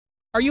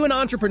Are you an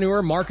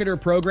entrepreneur, marketer,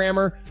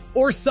 programmer,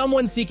 or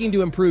someone seeking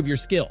to improve your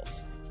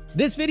skills?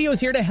 This video is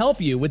here to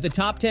help you with the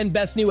top 10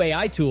 best new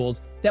AI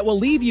tools that will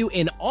leave you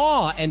in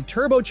awe and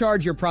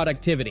turbocharge your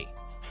productivity.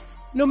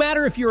 No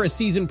matter if you're a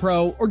seasoned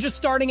pro or just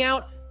starting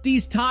out,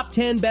 these top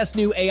 10 best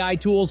new AI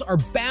tools are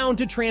bound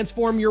to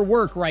transform your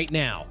work right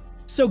now.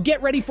 So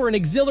get ready for an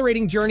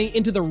exhilarating journey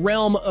into the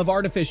realm of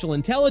artificial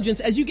intelligence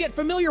as you get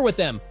familiar with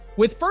them.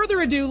 With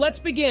further ado, let's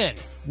begin.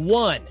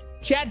 1.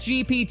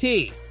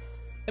 ChatGPT.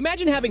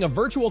 Imagine having a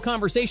virtual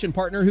conversation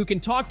partner who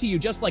can talk to you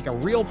just like a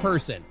real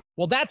person.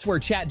 Well, that's where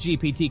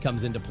ChatGPT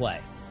comes into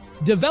play.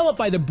 Developed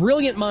by the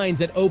brilliant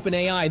minds at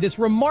OpenAI, this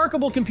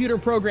remarkable computer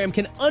program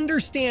can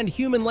understand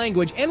human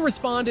language and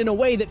respond in a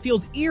way that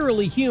feels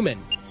eerily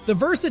human. The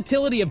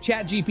versatility of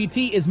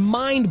ChatGPT is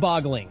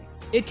mind-boggling.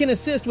 It can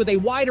assist with a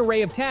wide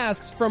array of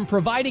tasks, from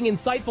providing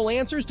insightful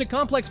answers to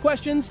complex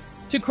questions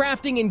to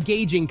crafting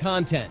engaging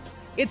content.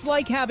 It's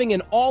like having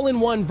an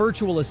all-in-one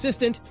virtual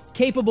assistant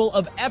capable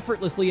of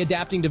effortlessly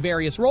adapting to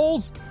various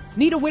roles.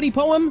 Need a witty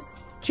poem?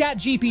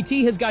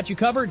 ChatGPT has got you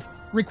covered.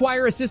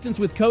 Require assistance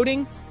with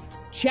coding?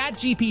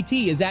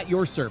 ChatGPT is at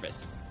your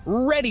service,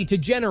 ready to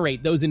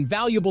generate those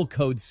invaluable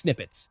code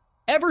snippets.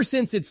 Ever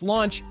since its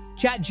launch,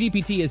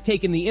 ChatGPT has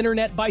taken the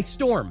internet by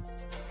storm.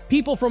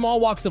 People from all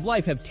walks of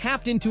life have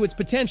tapped into its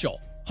potential,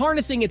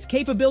 harnessing its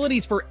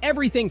capabilities for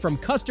everything from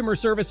customer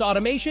service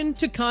automation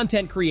to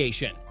content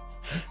creation.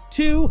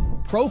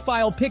 2.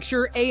 Profile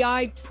Picture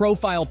AI.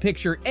 Profile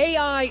Picture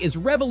AI is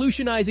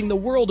revolutionizing the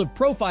world of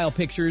profile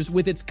pictures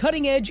with its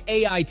cutting-edge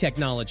AI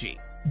technology.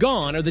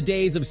 Gone are the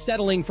days of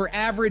settling for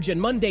average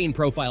and mundane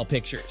profile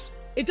pictures.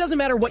 It doesn't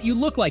matter what you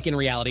look like in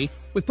reality.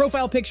 With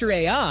Profile Picture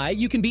AI,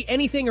 you can be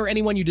anything or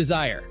anyone you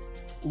desire.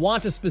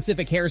 Want a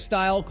specific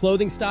hairstyle,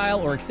 clothing style,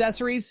 or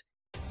accessories?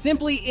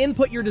 Simply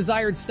input your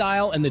desired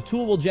style and the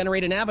tool will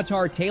generate an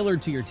avatar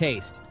tailored to your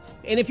taste.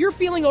 And if you're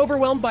feeling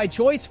overwhelmed by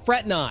choice,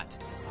 fret not.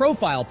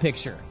 Profile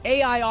Picture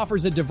AI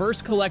offers a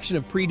diverse collection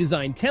of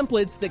pre-designed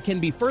templates that can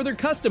be further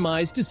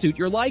customized to suit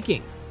your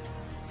liking.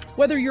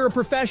 Whether you're a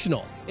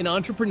professional, an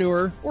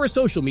entrepreneur, or a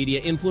social media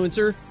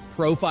influencer,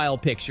 Profile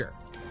Picture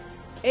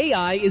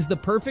AI is the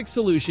perfect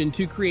solution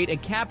to create a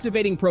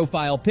captivating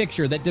profile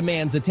picture that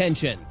demands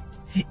attention.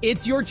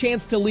 It's your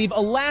chance to leave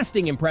a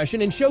lasting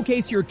impression and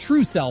showcase your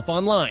true self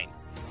online.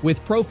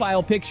 With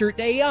Profile Picture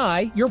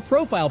AI, your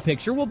profile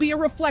picture will be a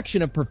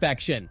reflection of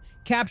perfection,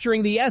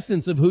 capturing the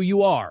essence of who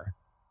you are.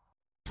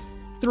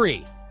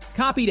 3.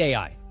 Copied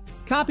AI.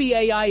 Copy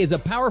AI is a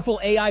powerful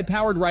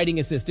AI-powered writing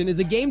assistant, is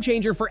a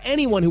game-changer for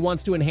anyone who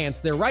wants to enhance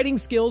their writing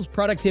skills,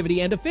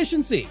 productivity, and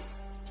efficiency.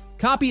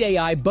 Copied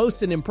AI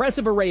boasts an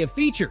impressive array of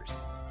features.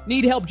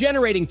 Need help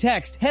generating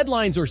text,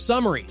 headlines, or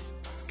summaries?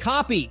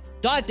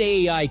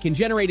 Copy.ai can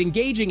generate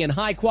engaging and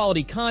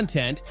high-quality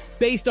content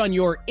based on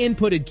your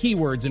inputted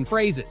keywords and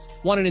phrases.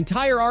 Want an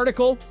entire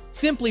article?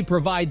 Simply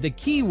provide the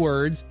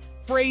keywords,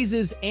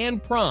 phrases,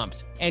 and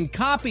prompts, and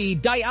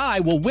Copy.ai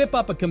will whip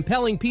up a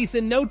compelling piece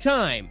in no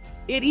time.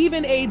 It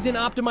even aids in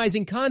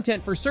optimizing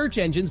content for search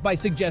engines by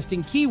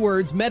suggesting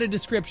keywords, meta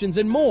descriptions,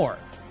 and more.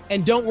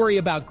 And don't worry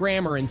about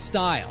grammar and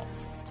style.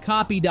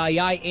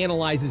 Copy.ai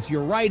analyzes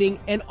your writing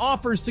and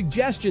offers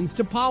suggestions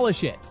to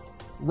polish it.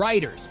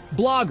 Writers,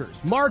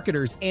 bloggers,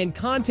 marketers, and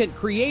content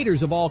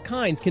creators of all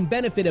kinds can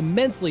benefit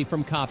immensely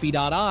from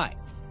Copy.ai.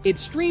 It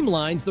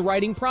streamlines the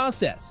writing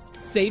process,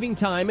 saving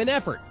time and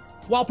effort,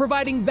 while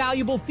providing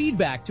valuable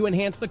feedback to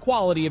enhance the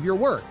quality of your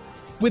work.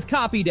 With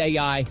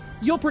Copy.ai,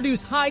 you'll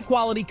produce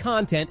high-quality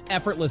content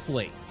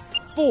effortlessly.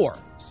 4.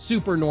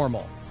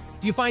 Supernormal.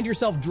 Do you find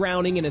yourself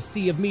drowning in a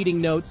sea of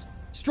meeting notes,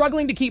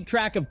 struggling to keep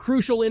track of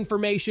crucial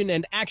information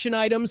and action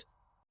items?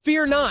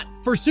 Fear not,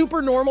 for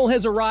Supernormal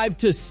has arrived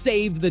to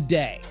save the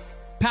day.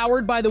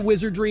 Powered by the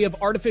wizardry of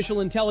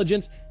artificial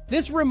intelligence,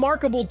 this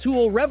remarkable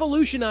tool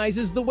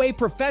revolutionizes the way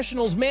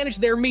professionals manage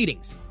their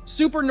meetings.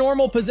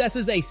 Supernormal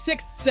possesses a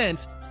sixth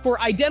sense for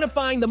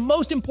identifying the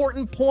most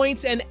important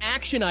points and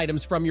action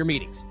items from your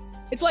meetings.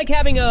 It's like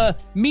having a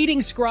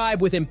meeting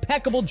scribe with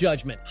impeccable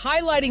judgment,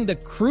 highlighting the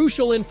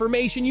crucial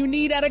information you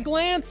need at a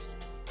glance.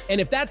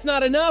 And if that's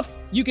not enough,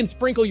 you can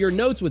sprinkle your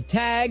notes with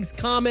tags,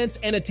 comments,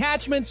 and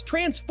attachments,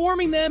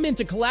 transforming them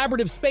into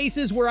collaborative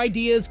spaces where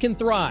ideas can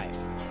thrive.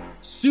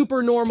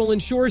 Supernormal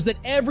ensures that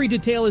every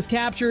detail is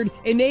captured,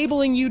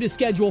 enabling you to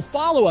schedule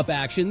follow-up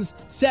actions,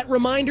 set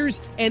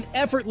reminders, and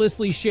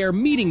effortlessly share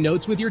meeting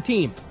notes with your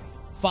team.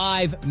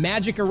 5.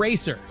 Magic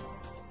Eraser.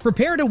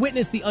 Prepare to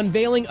witness the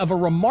unveiling of a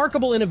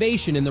remarkable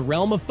innovation in the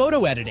realm of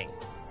photo editing.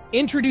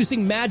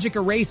 Introducing Magic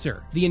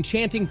Eraser, the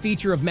enchanting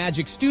feature of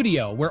Magic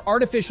Studio, where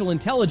artificial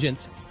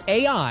intelligence,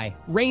 AI,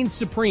 reigns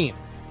supreme.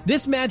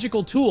 This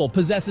magical tool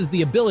possesses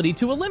the ability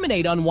to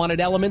eliminate unwanted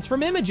elements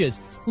from images,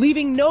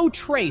 leaving no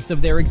trace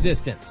of their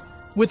existence.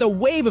 With a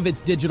wave of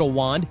its digital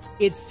wand,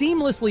 it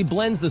seamlessly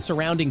blends the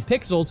surrounding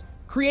pixels,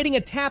 creating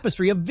a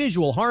tapestry of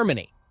visual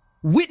harmony.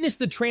 Witness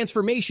the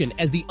transformation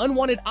as the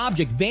unwanted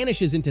object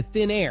vanishes into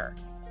thin air,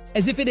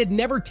 as if it had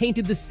never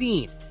tainted the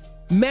scene.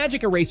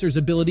 Magic Eraser's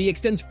ability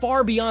extends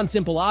far beyond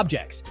simple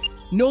objects.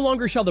 No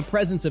longer shall the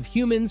presence of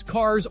humans,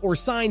 cars, or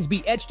signs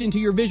be etched into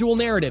your visual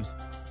narratives.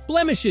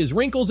 Blemishes,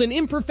 wrinkles, and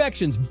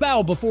imperfections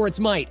bow before its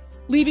might,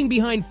 leaving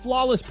behind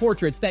flawless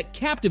portraits that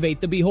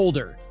captivate the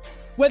beholder.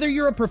 Whether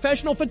you're a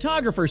professional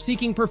photographer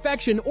seeking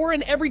perfection or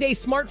an everyday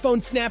smartphone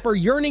snapper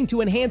yearning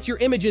to enhance your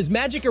images,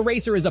 Magic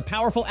Eraser is a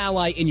powerful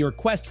ally in your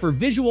quest for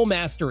visual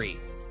mastery.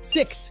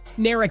 6.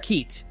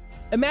 Narrakit.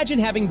 Imagine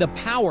having the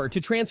power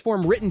to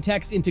transform written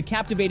text into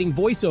captivating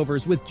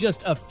voiceovers with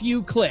just a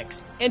few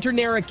clicks. Enter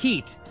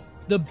Narrakit,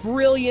 the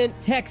brilliant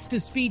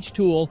text-to-speech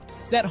tool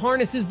that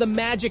harnesses the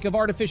magic of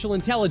artificial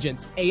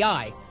intelligence,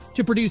 AI,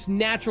 to produce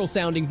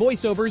natural-sounding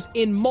voiceovers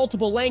in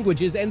multiple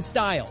languages and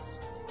styles.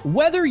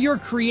 Whether you're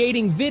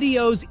creating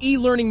videos,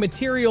 e-learning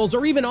materials,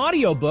 or even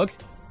audiobooks,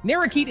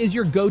 Narrakit is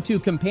your go-to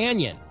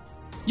companion.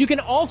 You can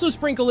also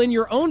sprinkle in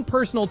your own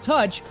personal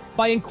touch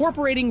by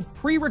incorporating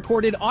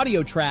pre-recorded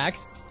audio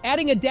tracks,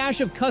 adding a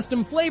dash of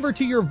custom flavor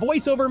to your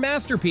voiceover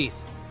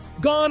masterpiece.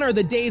 Gone are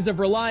the days of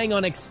relying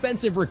on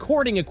expensive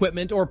recording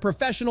equipment or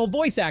professional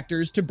voice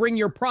actors to bring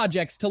your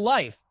projects to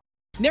life.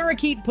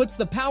 Narrakit puts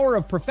the power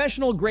of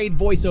professional-grade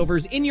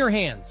voiceovers in your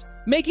hands,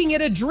 making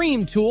it a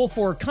dream tool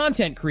for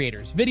content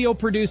creators, video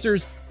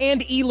producers,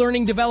 and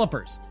e-learning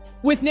developers.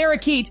 With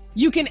Narrakit,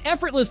 you can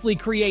effortlessly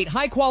create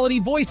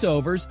high-quality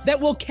voiceovers that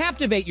will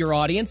captivate your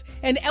audience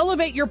and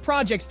elevate your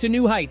projects to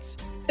new heights.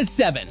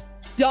 7.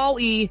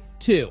 DALL-E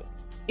 2.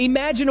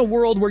 Imagine a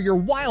world where your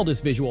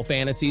wildest visual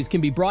fantasies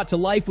can be brought to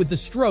life with the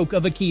stroke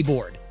of a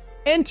keyboard.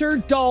 Enter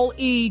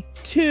DALL-E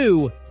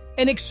 2,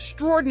 an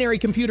extraordinary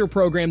computer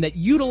program that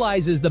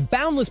utilizes the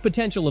boundless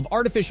potential of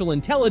artificial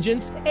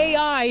intelligence,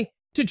 AI,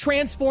 to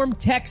transform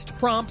text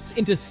prompts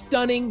into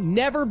stunning,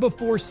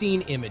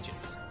 never-before-seen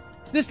images.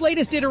 This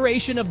latest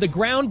iteration of the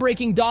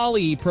groundbreaking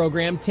DALL-E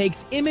program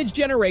takes image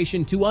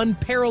generation to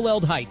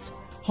unparalleled heights,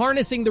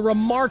 harnessing the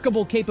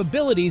remarkable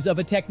capabilities of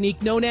a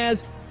technique known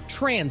as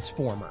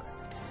transformer.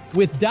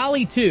 With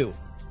DALL-E 2,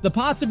 the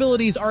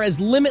possibilities are as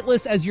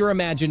limitless as your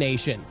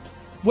imagination.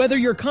 Whether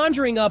you're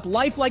conjuring up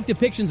lifelike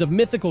depictions of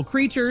mythical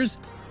creatures,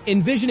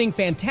 envisioning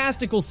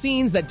fantastical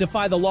scenes that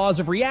defy the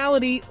laws of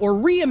reality, or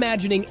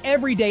reimagining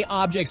everyday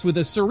objects with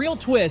a surreal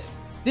twist,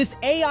 this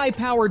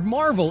AI-powered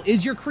marvel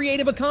is your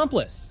creative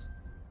accomplice.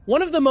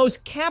 One of the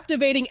most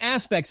captivating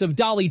aspects of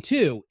DALL-E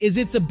 2 is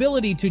its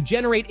ability to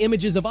generate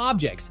images of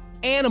objects,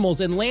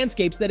 animals, and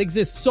landscapes that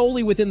exist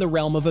solely within the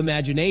realm of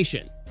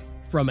imagination.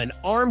 From an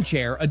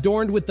armchair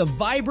adorned with the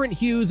vibrant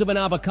hues of an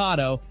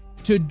avocado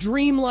to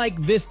dreamlike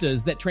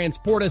vistas that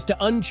transport us to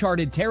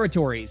uncharted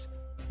territories,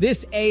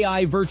 this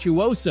AI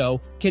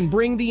virtuoso can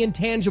bring the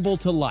intangible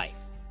to life.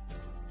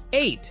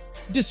 8.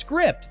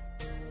 Descript.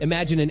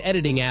 Imagine an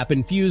editing app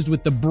infused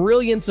with the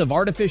brilliance of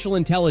artificial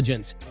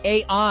intelligence,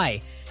 AI,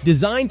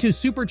 designed to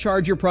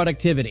supercharge your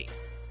productivity.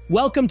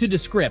 Welcome to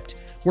Descript,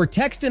 where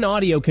text and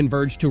audio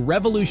converge to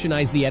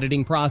revolutionize the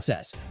editing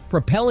process,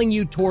 propelling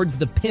you towards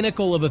the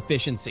pinnacle of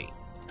efficiency.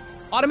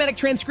 Automatic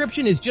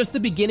transcription is just the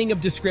beginning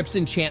of Descript's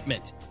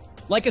enchantment.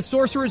 Like a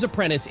sorcerer's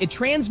apprentice, it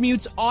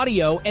transmutes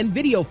audio and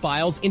video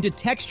files into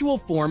textual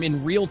form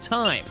in real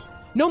time.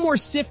 No more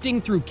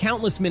sifting through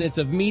countless minutes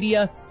of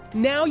media.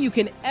 Now you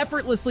can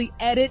effortlessly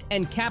edit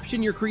and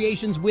caption your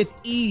creations with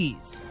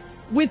ease.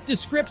 With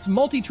Descript's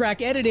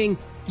multi-track editing,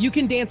 you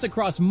can dance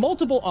across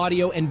multiple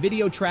audio and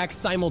video tracks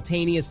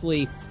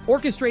simultaneously,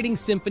 orchestrating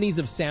symphonies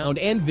of sound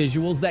and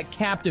visuals that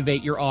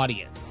captivate your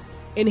audience.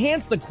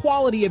 Enhance the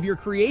quality of your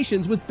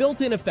creations with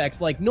built-in effects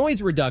like noise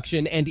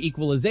reduction and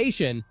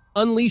equalization,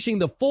 unleashing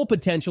the full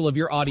potential of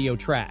your audio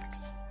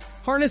tracks.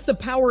 Harness the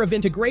power of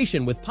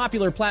integration with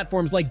popular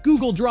platforms like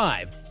Google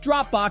Drive,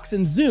 Dropbox,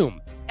 and Zoom,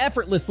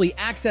 effortlessly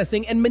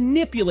accessing and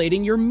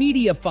manipulating your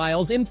media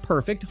files in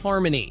perfect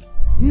harmony.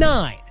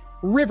 9.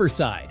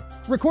 Riverside.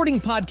 Recording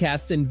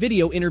podcasts and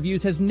video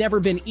interviews has never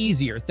been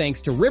easier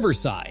thanks to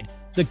Riverside,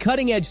 the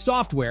cutting-edge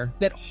software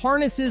that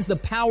harnesses the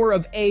power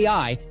of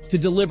AI to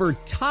deliver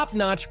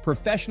top-notch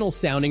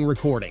professional-sounding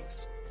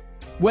recordings.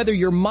 Whether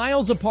you're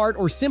miles apart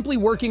or simply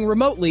working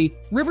remotely,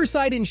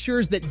 Riverside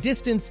ensures that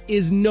distance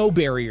is no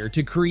barrier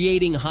to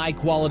creating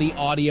high-quality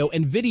audio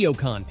and video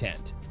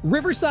content.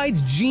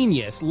 Riverside's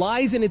genius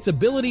lies in its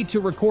ability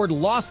to record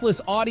lossless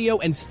audio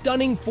and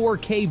stunning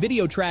 4K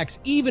video tracks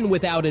even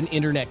without an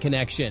internet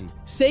connection.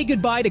 Say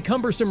goodbye to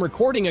cumbersome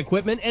recording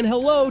equipment and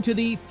hello to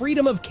the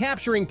freedom of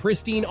capturing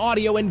pristine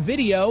audio and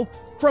video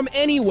from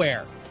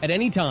anywhere, at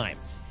any time.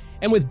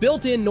 And with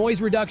built-in noise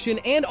reduction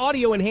and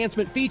audio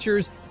enhancement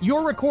features,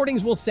 your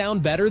recordings will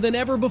sound better than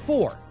ever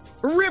before.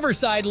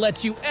 Riverside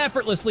lets you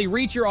effortlessly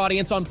reach your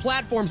audience on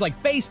platforms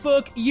like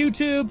Facebook,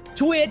 YouTube,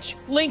 Twitch,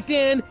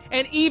 LinkedIn,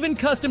 and even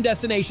custom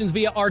destinations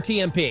via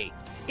RTMP.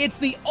 It's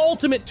the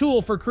ultimate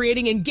tool for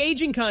creating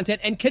engaging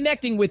content and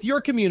connecting with your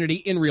community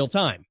in real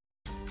time.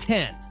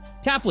 10.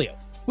 Taplio.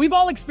 We've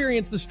all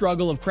experienced the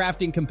struggle of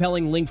crafting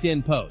compelling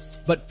LinkedIn posts,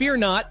 but fear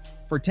not,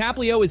 for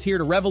Taplio is here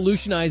to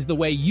revolutionize the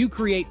way you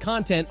create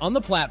content on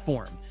the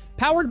platform.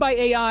 Powered by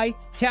AI,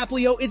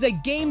 Taplio is a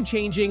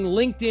game-changing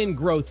LinkedIn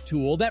growth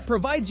tool that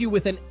provides you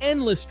with an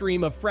endless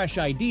stream of fresh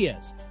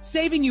ideas,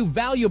 saving you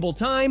valuable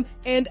time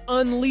and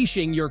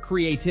unleashing your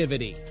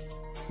creativity.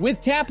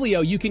 With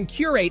Taplio, you can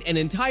curate an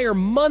entire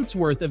month's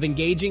worth of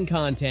engaging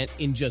content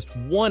in just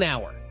 1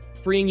 hour,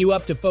 freeing you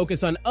up to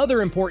focus on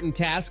other important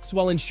tasks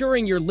while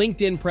ensuring your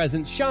LinkedIn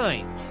presence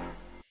shines.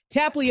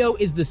 Taplio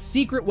is the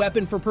secret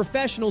weapon for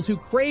professionals who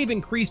crave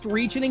increased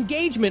reach and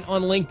engagement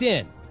on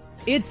LinkedIn.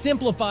 It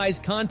simplifies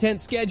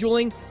content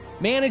scheduling,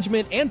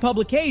 management, and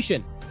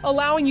publication,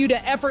 allowing you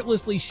to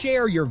effortlessly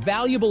share your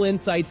valuable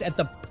insights at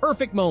the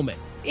perfect moment,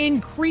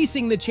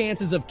 increasing the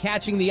chances of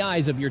catching the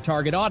eyes of your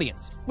target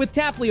audience. With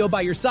Taplio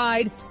by your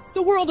side,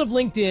 the world of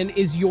LinkedIn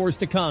is yours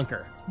to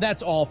conquer.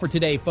 That's all for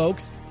today,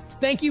 folks.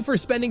 Thank you for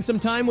spending some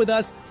time with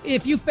us.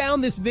 If you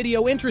found this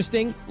video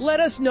interesting, let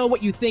us know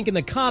what you think in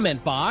the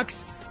comment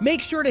box.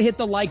 Make sure to hit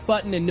the like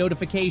button and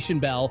notification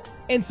bell,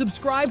 and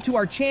subscribe to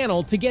our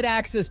channel to get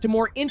access to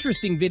more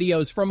interesting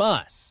videos from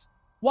us.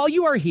 While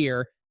you are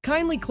here,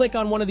 kindly click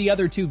on one of the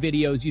other 2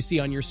 videos you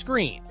see on your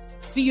screen.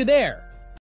 See you there!